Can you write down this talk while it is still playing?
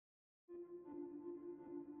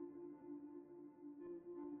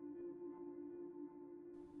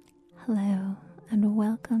Hello, and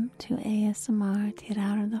welcome to ASMR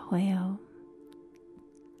Tirar de Juego.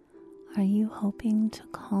 Are you hoping to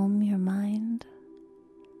calm your mind,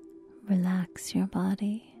 relax your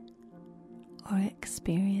body, or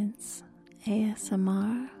experience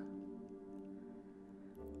ASMR?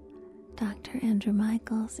 Dr. Andrew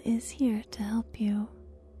Michaels is here to help you.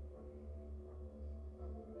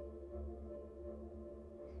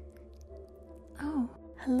 Oh,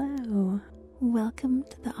 hello. Welcome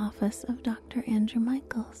to the office of Dr. Andrew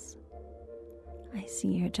Michaels. I see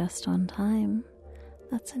you're just on time.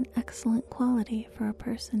 That's an excellent quality for a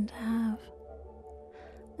person to have.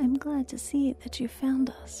 I'm glad to see that you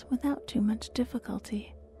found us without too much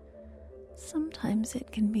difficulty. Sometimes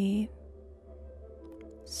it can be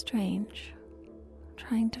strange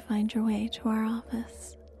trying to find your way to our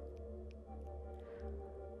office.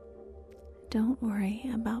 Don't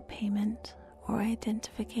worry about payment or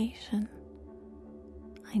identification.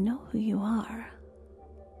 I know who you are.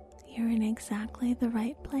 You're in exactly the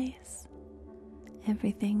right place.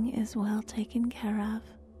 Everything is well taken care of.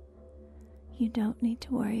 You don't need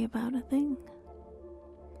to worry about a thing.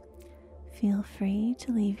 Feel free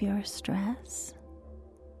to leave your stress,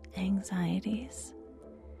 anxieties,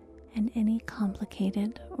 and any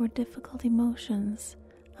complicated or difficult emotions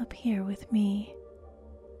up here with me.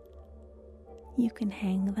 You can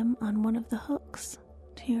hang them on one of the hooks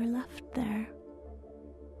to your left there.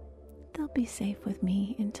 They'll be safe with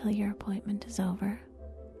me until your appointment is over,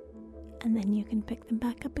 and then you can pick them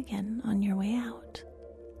back up again on your way out.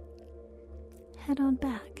 Head on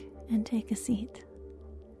back and take a seat.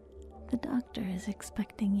 The doctor is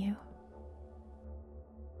expecting you.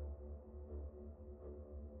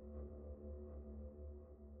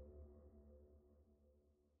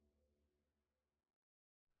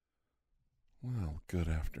 Well, good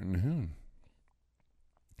afternoon.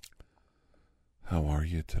 How are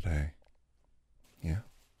you today? Yeah?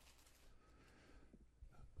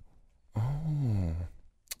 Oh.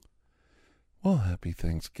 Well, happy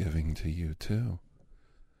Thanksgiving to you, too.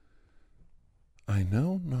 I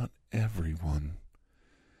know not everyone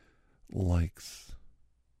likes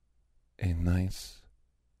a nice,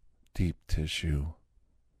 deep tissue,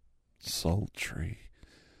 sultry,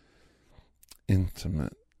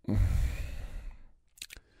 intimate,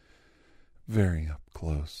 very up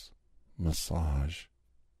close massage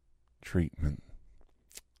treatment.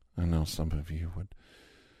 I know some of you would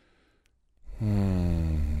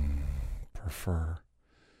prefer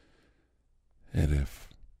it if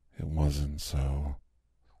it wasn't so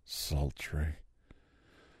sultry.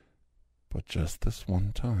 But just this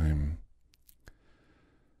one time,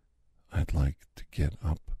 I'd like to get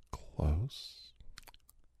up close,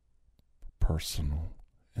 personal,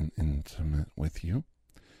 and intimate with you,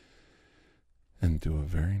 and do a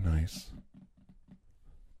very nice,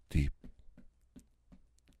 deep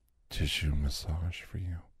tissue massage for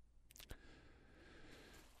you.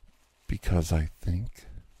 Because I think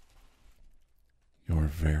you're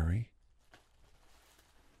very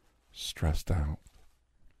stressed out.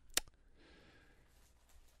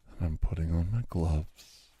 And I'm putting on my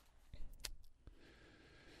gloves.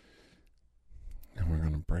 And we're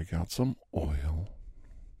going to break out some oil.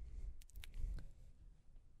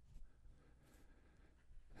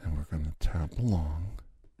 And we're going to tap along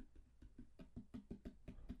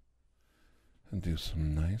and do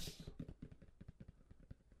some nice,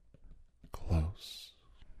 close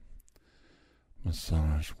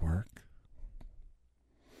massage work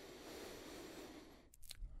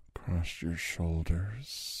across your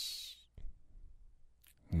shoulders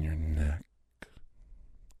and your neck.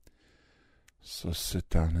 So sit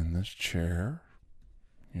down in this chair.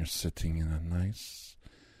 You're sitting in a nice,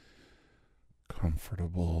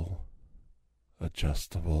 comfortable,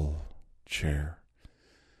 adjustable chair.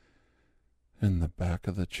 And the back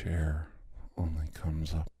of the chair only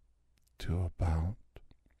comes up to about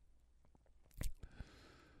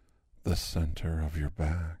the center of your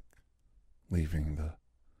back, leaving the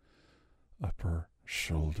upper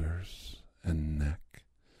shoulders and neck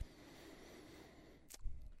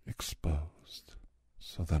exposed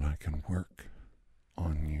so that I can work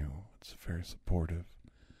on you. It's a very supportive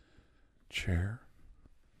chair,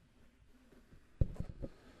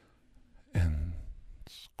 and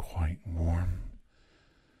it's quite warm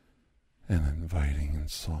and inviting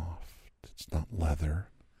and soft. It's not leather,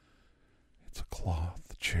 it's a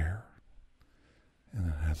cloth chair, and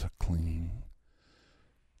it has a clean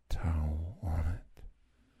towel on it,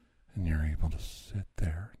 and you're able to sit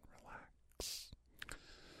there and relax.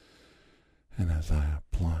 And as I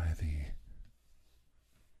apply the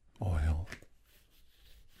oil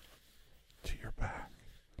to your back,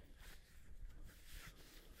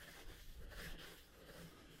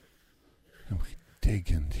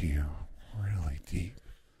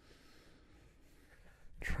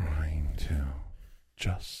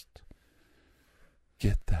 just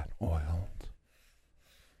get that oil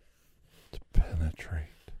to penetrate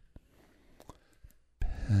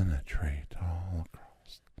all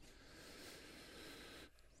across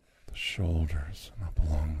the shoulders and up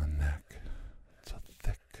along the neck. It's a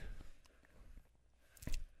thick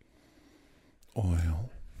oil.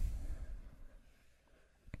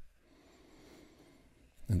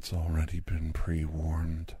 It's already been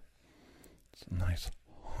pre-warmed. It's a nice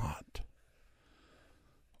hot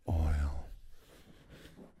oil.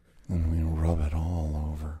 And we rub it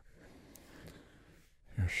all over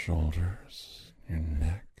your shoulders, your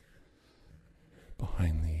neck,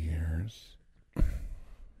 behind the ears.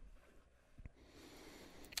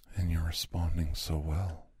 And you're responding so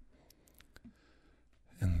well.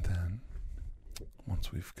 And then,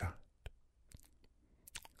 once we've got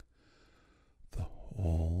the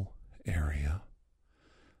whole area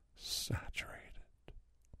saturated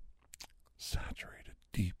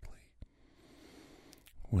deeply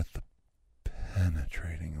with the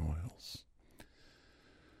penetrating oils,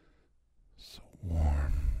 so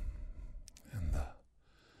warm, and the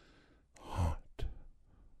hot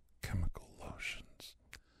chemical lotions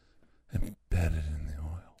embedded in the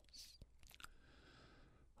oils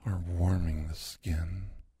are warming the skin,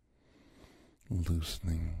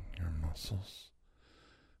 loosening your muscles,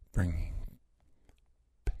 bringing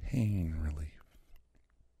pain relief.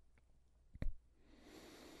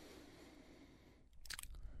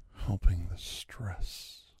 Helping the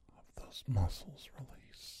stress of those muscles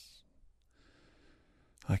release.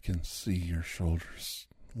 I can see your shoulders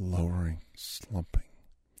lowering, slumping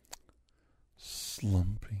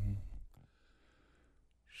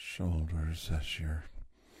shoulders as you're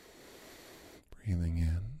breathing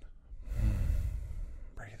in,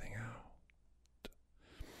 breathing out.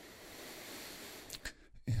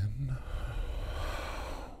 In, out.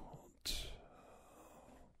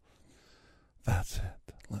 That's it.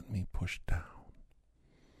 Let me push down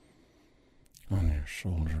on your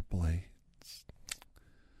shoulder blades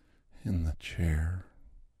in the chair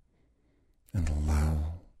and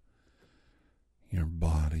allow your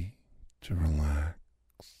body to relax.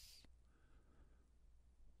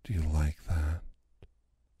 Do you like that?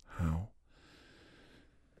 How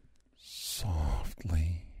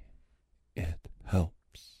softly it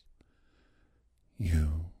helps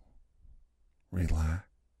you relax.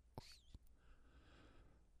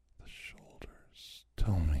 The shoulders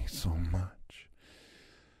tell me so much.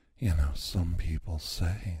 You know, some people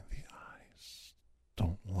say the eyes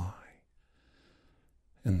don't lie.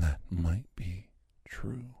 And that might be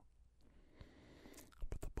true.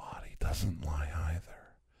 But the body doesn't lie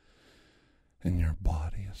either. And your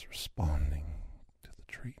body is responding to the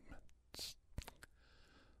treatments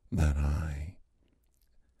that I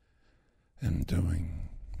am doing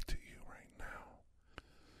to you right now.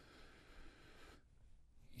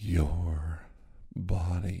 Your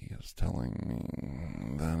body is telling me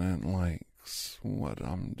that it likes what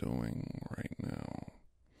I'm doing right now.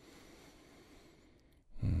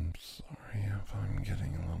 I'm sorry if I'm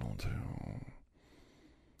getting a little too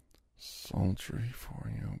sultry for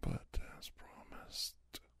you, but as promised,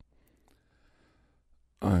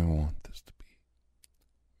 I want this to be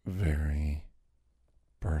very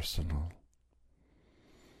personal.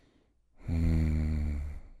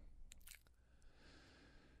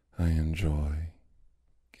 I enjoy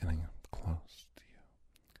getting up close to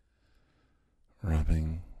you,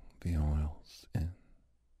 rubbing the oils in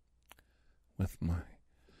with my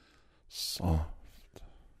soft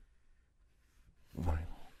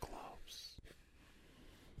vinyl gloves,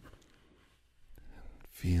 and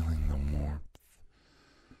feeling the warmth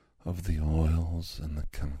of the oils and the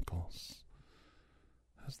chemicals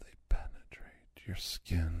as they penetrate your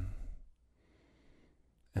skin,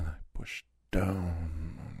 and I push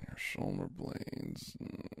down on your shoulder blades.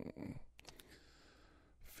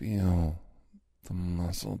 Feel the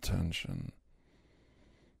muscle tension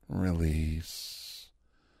release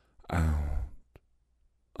out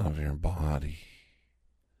of your body.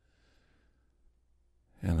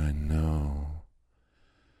 And I know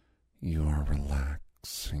you are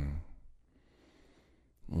relaxing,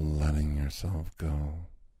 letting yourself go,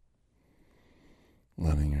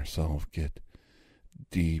 letting yourself get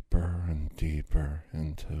deeper and deeper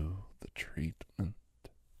into the treatment.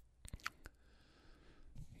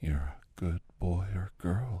 You're a good boy or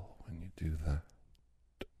girl when you do that.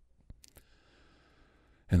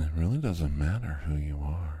 And it really doesn't matter who you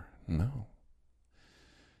are. No.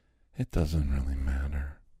 It doesn't really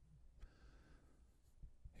matter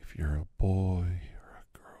if you're a boy or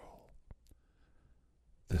a girl.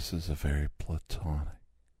 This is a very platonic,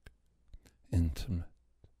 intimate,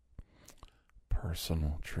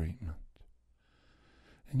 personal treatment.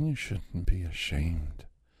 And you shouldn't be ashamed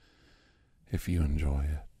if you enjoy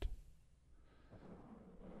it.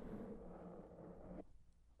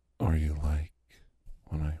 Or you like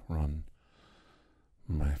when I run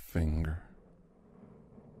my finger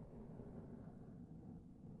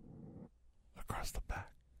across the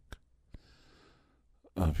back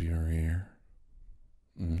of your ear.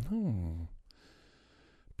 No,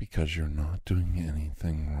 because you're not doing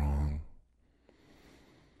anything wrong.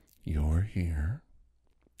 You're here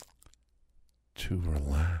to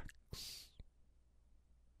relax,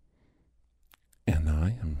 and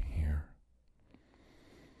I am here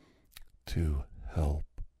to help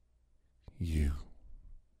you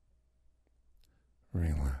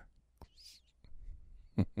relax.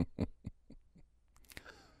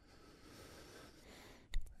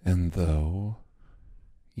 And though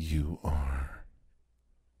you are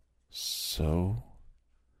so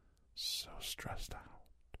stressed out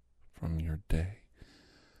from your day,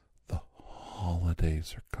 the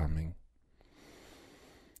holidays are coming.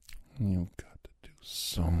 You've got to do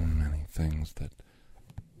so many things that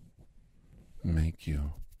make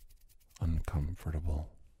you uncomfortable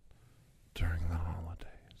during the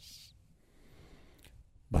holidays.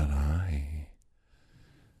 But I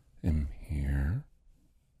am here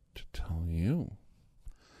to tell you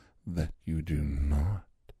that you do not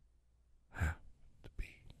have to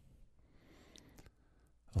be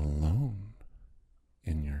alone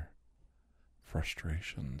in your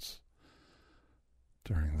frustrations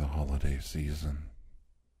during the holiday season.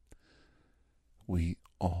 We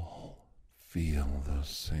all feel the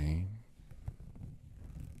same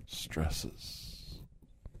stresses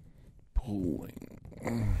pulling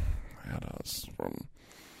at us from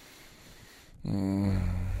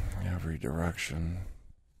every direction.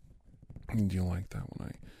 Do you like that when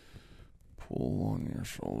I pull on your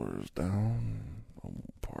shoulders down,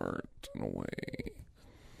 apart and away?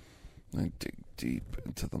 I dig deep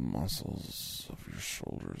into the muscles of your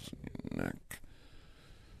shoulders and your neck.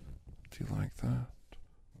 Do you like that?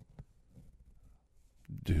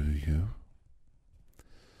 Do you?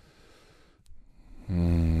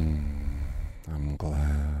 I'm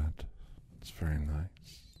glad. It's very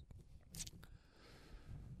nice.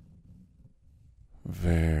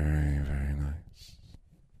 Very, very nice.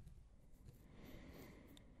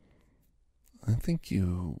 I think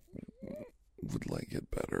you would like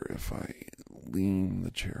it better if I lean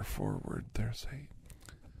the chair forward. There's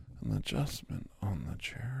an adjustment on the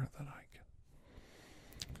chair that I can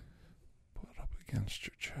put up against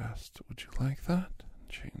your chest. Would you like that?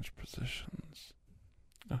 Change positions.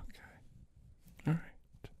 Okay. All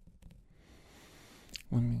right.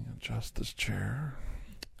 Let me adjust this chair.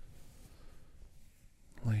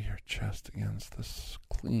 Lay your chest against this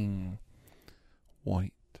clean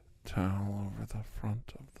white towel over the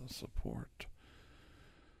front of the support.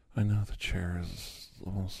 I know the chair is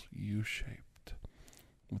almost U-shaped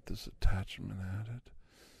with this attachment added.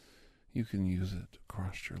 You can use it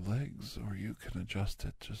across your legs, or you can adjust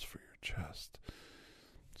it just for your chest.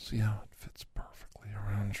 See how it fits perfectly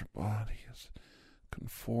around your body as it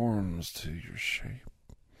conforms to your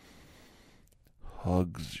shape.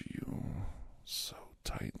 Hugs you so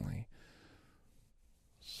tightly,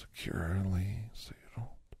 securely, so you don't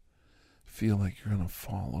feel like you're going to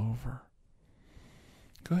fall over.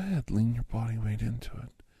 Go ahead, lean your body weight into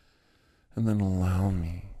it, and then allow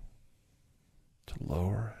me to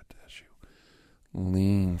lower it as you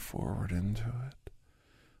lean forward into it.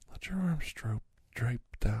 Let your arms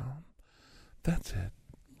drape down. That's it.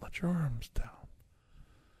 Let your arms down.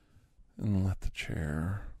 And let the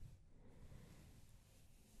chair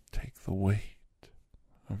take the weight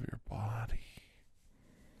of your body.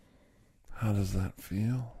 How does that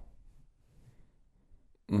feel?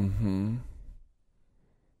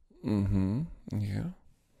 Yeah.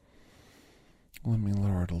 Let me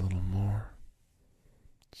lower it a little more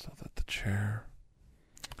so that the chair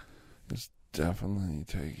is definitely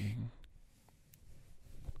taking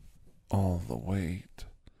all the weight.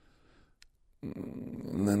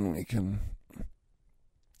 And then we can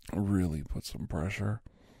really put some pressure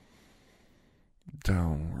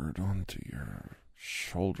downward onto your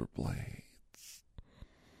shoulder blades.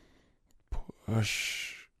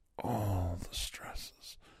 Push all the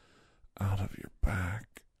stresses out of your back.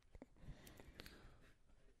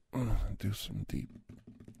 Do some deep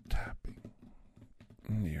tapping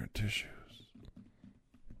into your tissues.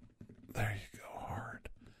 There you go.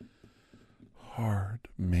 Hard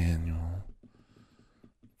manual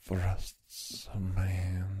thrusts of my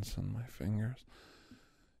hands and my fingers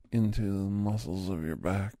into the muscles of your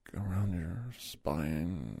back, around your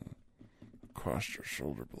spine, across your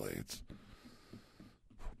shoulder blades.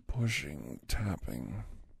 pushing, tapping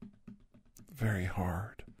very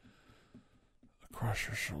hard across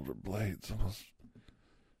your shoulder blades, almost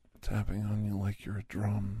tapping on you like you're a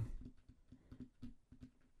drum.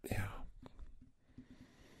 Yeah.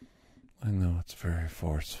 I know it's very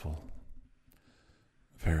forceful,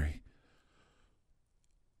 very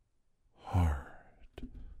hard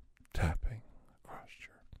tapping across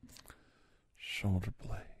your shoulder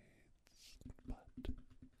blades, but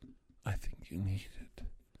I think you need it.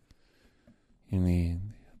 You need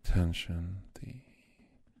the attention, the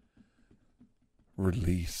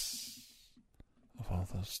release of all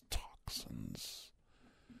those toxins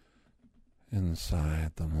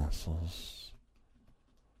inside the muscles.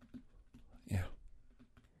 Yeah.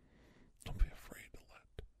 Don't be afraid to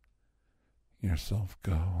let yourself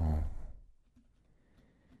go.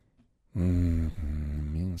 It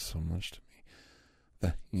means so much to me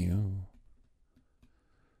that you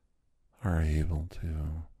are able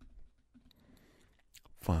to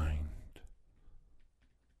find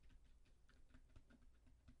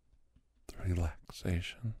the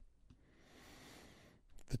relaxation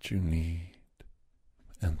that you need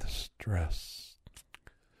and the stress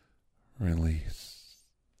release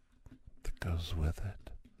that goes with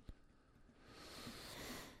it.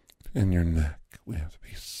 In your neck, we have to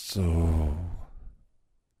be so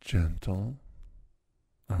gentle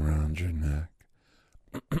around your neck.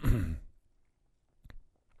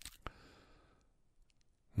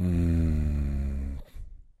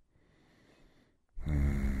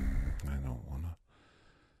 I don't want to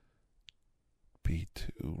be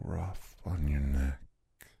too rough on your neck,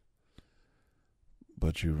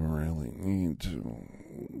 but you really need to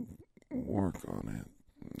work on it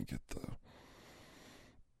and get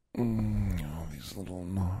all these little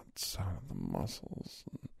knots out of the muscles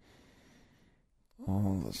and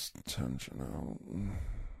all this tension out.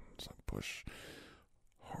 So push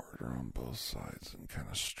harder on both sides and kind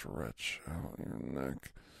of stretch out your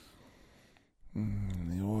neck.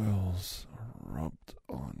 The oils rubbed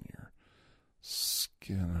on your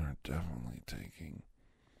skin are definitely taking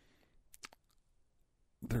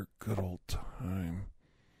their good old time,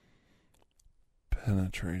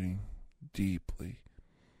 penetrating deeply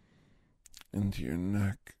into your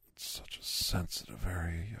neck. It's such a sensitive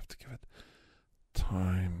area. You have to give it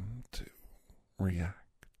time to react.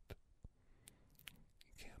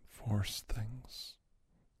 You can't force things.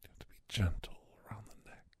 You have to be gentle around the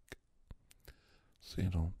neck so you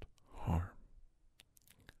don't harm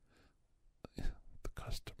the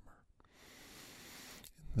customer.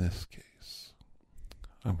 In this case,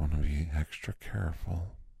 I want to be extra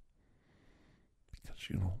careful because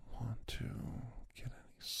you don't want to get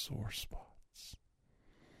any sore spots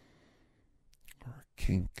or a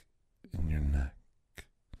kink in your neck.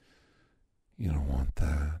 You don't want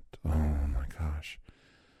that. Oh my gosh.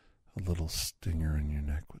 A little stinger in your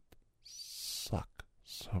neck would suck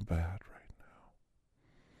so bad right now,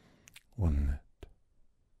 wouldn't it?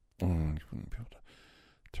 You wouldn't be able to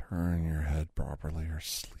turn your head properly or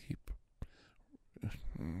sleep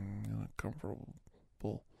in a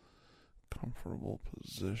comfortable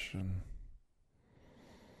position.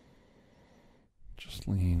 Just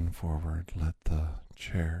lean forward, let the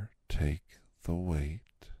chair take the weight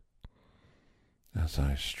as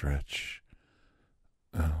I stretch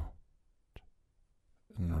out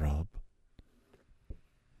and rub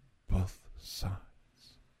both sides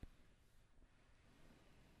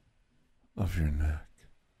of your neck.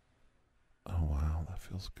 Oh wow, that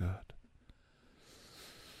feels good.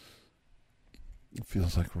 It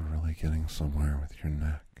feels like we're really getting somewhere with your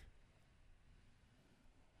neck.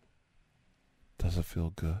 Does it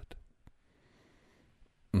feel good?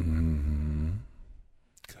 Good.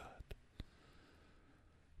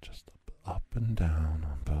 Just up and down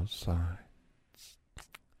on both sides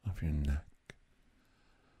of your neck.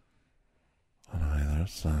 On either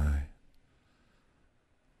side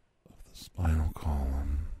of the spinal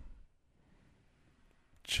column.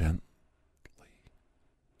 Gently.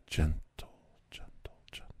 Gentle.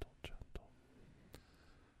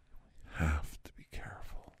 Have to be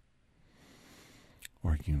careful,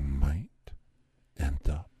 or you might end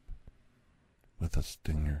up with a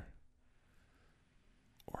stinger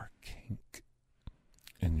or a kink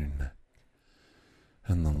in your neck.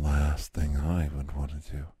 And the last thing I would want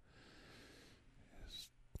to do is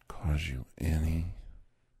cause you any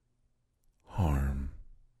harm.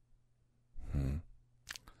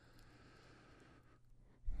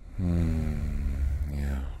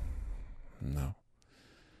 Yeah. No.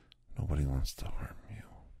 Nobody wants to harm you.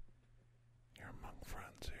 You're among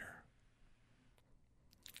friends here.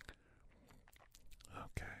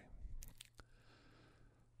 Okay.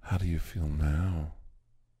 How do you feel now?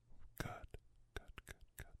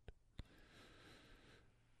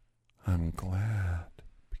 I'm glad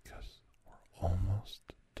because we're almost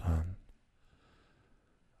done.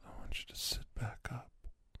 I want you to sit back up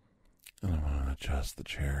and I want to adjust the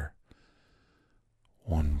chair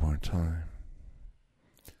one more time.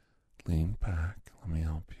 Lean back. Let me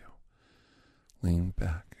help you. Lean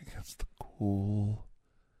back against the cool,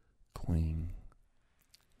 clean,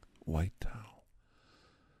 white towel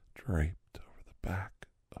draped over the back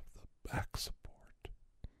of the back support.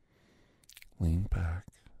 Lean back.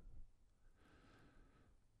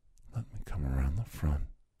 Let me come around the front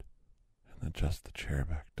and adjust the chair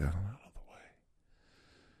back down out of the way.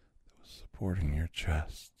 It was supporting your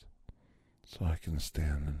chest so I can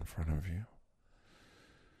stand in front of you.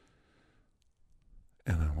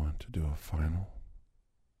 And I want to do a final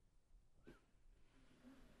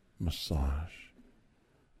massage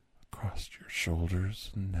across your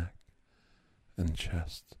shoulders and neck and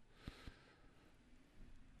chest.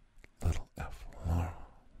 Little effleurant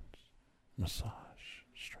massage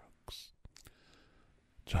strokes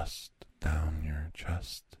just down your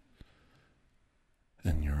chest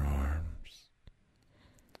and your arms,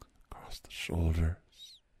 across the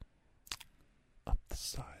shoulders, up the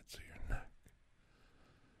sides of your neck.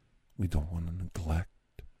 We don't want to neglect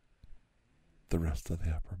the rest of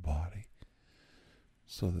the upper body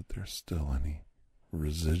so that there's still any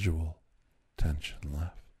residual tension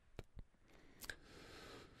left.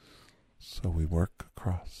 So we work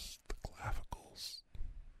across the clavicles,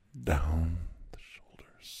 down the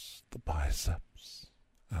shoulders, the biceps,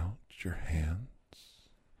 out your hands,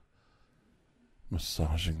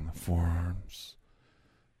 massaging the forearms,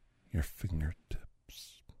 your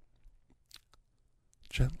fingertips,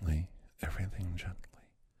 gently, everything gently,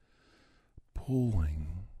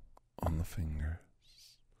 pulling on the fingers,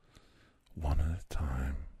 one at a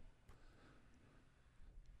time,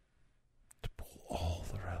 to pull all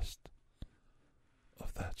the rest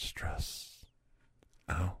of that stress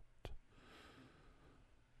out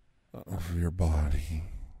of your body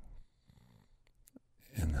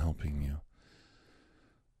and helping you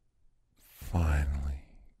finally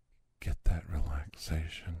get that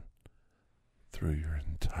relaxation through your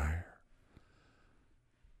entire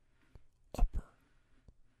upper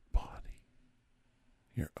body.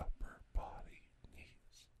 Your upper body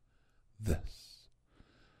needs this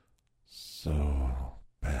so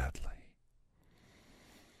badly.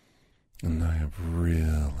 And I have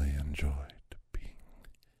really enjoyed being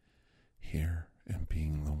here and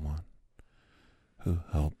being the one who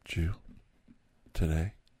helped you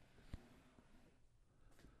today.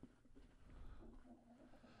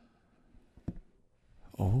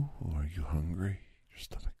 Oh, are you hungry? Your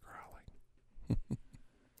stomach growling.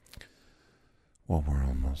 Well, we're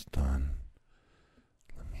almost done.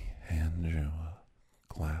 Let me hand you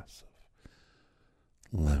a glass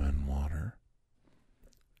of lemon water.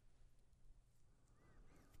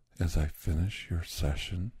 As I finish your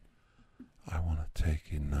session, I want to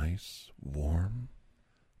take a nice warm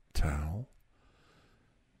towel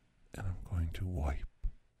and I'm going to wipe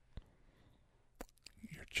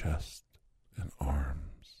your chest and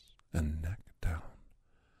arms and neck down.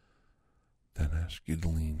 Then ask you to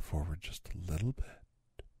lean forward just a little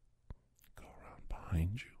bit. Go around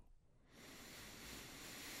behind you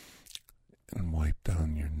and wipe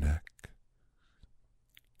down your neck,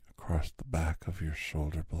 across the back of your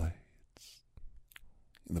shoulder blades,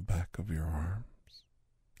 the back of your arms,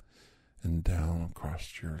 and down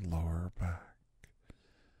across your lower back,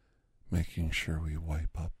 making sure we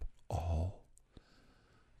wipe up all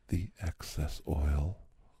the excess oil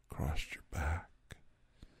across your back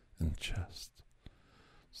and chest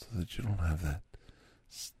so that you don't have that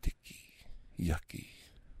sticky, yucky,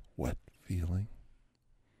 wet feeling.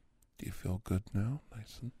 Do you feel good now?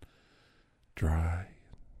 Nice and dry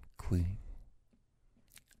and clean?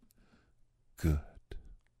 Good.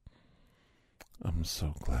 I'm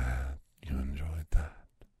so glad you enjoyed that.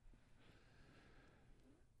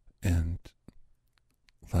 And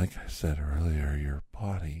like I said earlier, your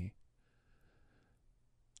body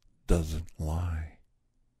doesn't lie.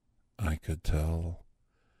 I could tell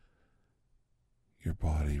your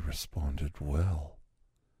body responded well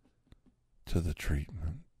to the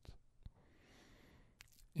treatment.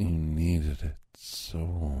 You needed it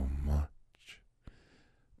so much.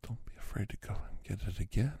 Don't be afraid to go and get it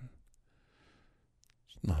again.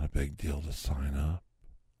 It's not a big deal to sign up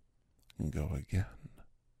and go again.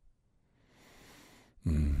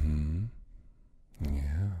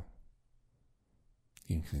 Yeah.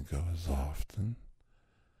 You can go as often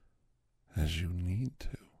as you need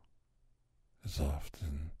to, as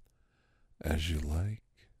often as you like.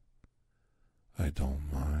 I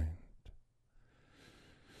don't mind.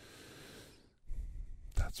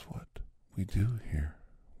 That's what we do here.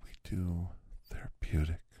 We do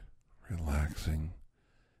therapeutic, relaxing,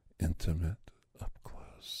 intimate, up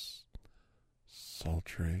close,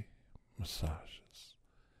 sultry massages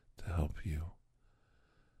to help you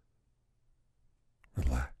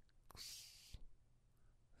relax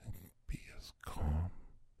and be as calm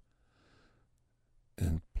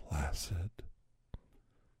and placid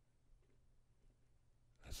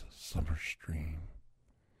as a summer stream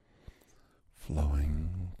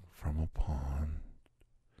flowing from a pond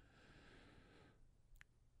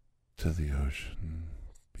to the ocean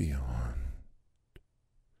beyond.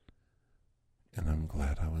 And I'm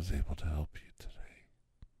glad I was able to help you today.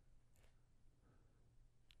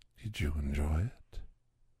 Did you enjoy it?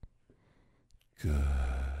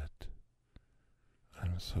 Good.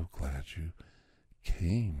 I'm so glad you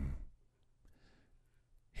came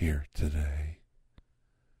here today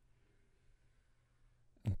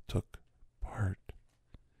and took part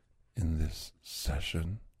in this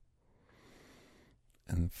session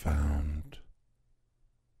and found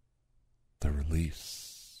the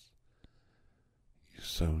release you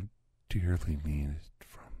so dearly needed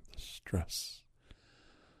from the stress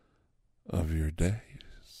of your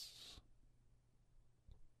days.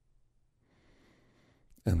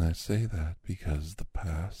 And I say that because the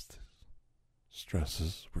past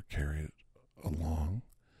stresses were carried along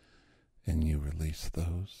and you released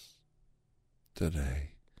those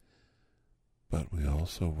today. But we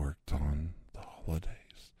also worked on the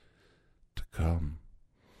holidays to come.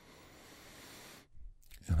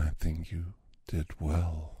 And I think you did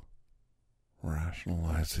well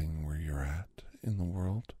rationalizing where you're at in the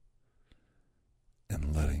world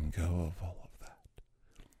and letting go of all of that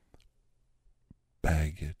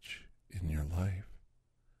baggage in your life.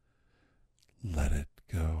 Let it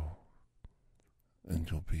go, and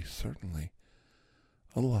you'll be certainly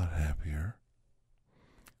a lot happier,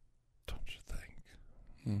 don't you think?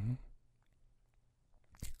 Mm-hmm.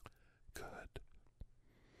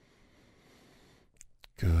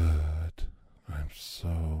 Good. I'm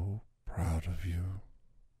so proud of you.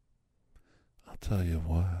 I'll tell you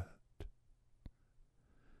what.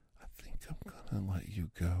 I think I'm gonna let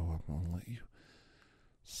you go. I'm gonna let you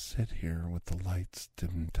sit here with the lights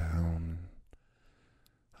dimmed down.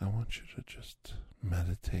 I want you to just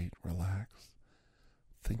meditate, relax,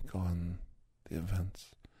 think on the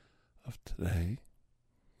events of today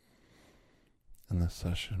and the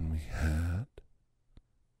session we had.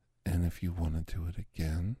 And if you want to do it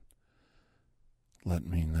again, let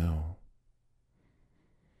me know.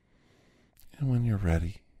 And when you're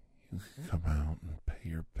ready, you can come out and pay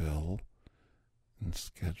your bill and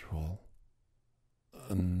schedule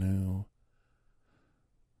a new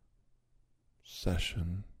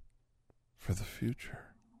session for the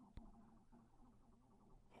future.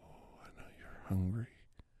 Oh, I know you're hungry.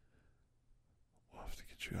 We'll have to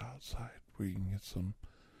get you outside where you can get some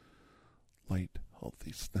light,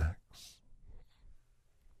 healthy snacks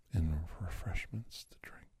and refreshments to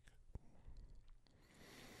drink.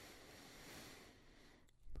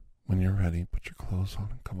 When you're ready, put your clothes on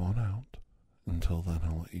and come on out. Until then,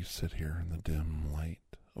 I'll let you sit here in the dim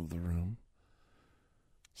light of the room.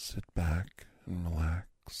 Sit back and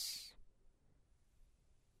relax.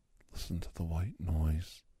 Listen to the white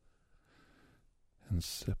noise and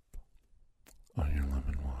sip on your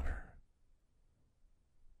lemon water.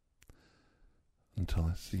 Until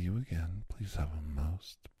I see you again, please have a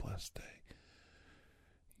most blessed day.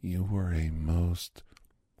 You were a most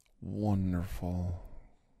wonderful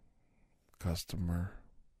customer,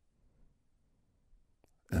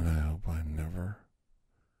 and I hope I never,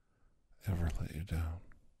 ever let you down.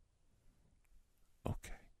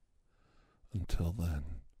 Okay. Until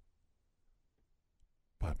then,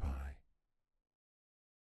 bye-bye.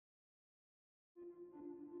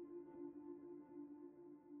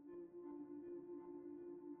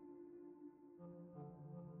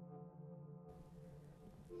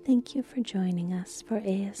 Thank you for joining us for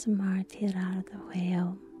ASMR Tirar do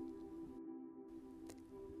Huevo.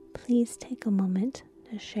 Please take a moment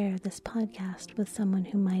to share this podcast with someone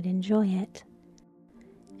who might enjoy it,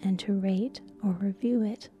 and to rate or review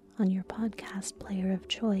it on your podcast player of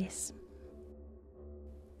choice.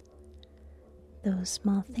 Those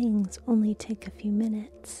small things only take a few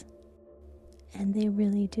minutes, and they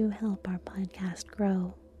really do help our podcast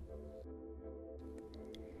grow.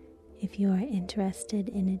 If you are interested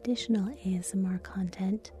in additional ASMR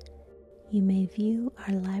content, you may view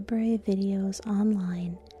our library of videos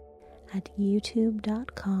online at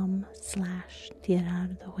youtube.com/Tirar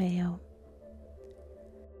do Huevo.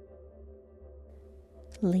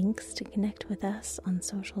 Links to connect with us on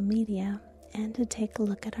social media and to take a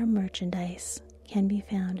look at our merchandise can be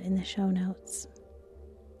found in the show notes.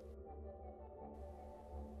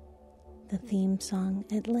 The theme song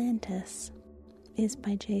Atlantis is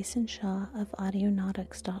by Jason Shaw of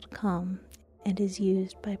Audionautics.com and is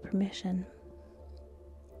used by permission.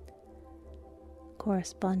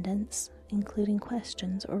 Correspondence, including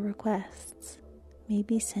questions or requests, may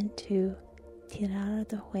be sent to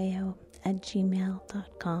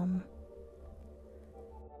tirardejuego@gmail.com.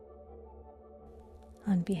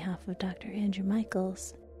 On behalf of Dr. Andrew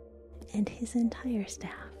Michaels and his entire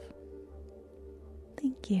staff,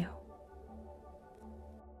 thank you.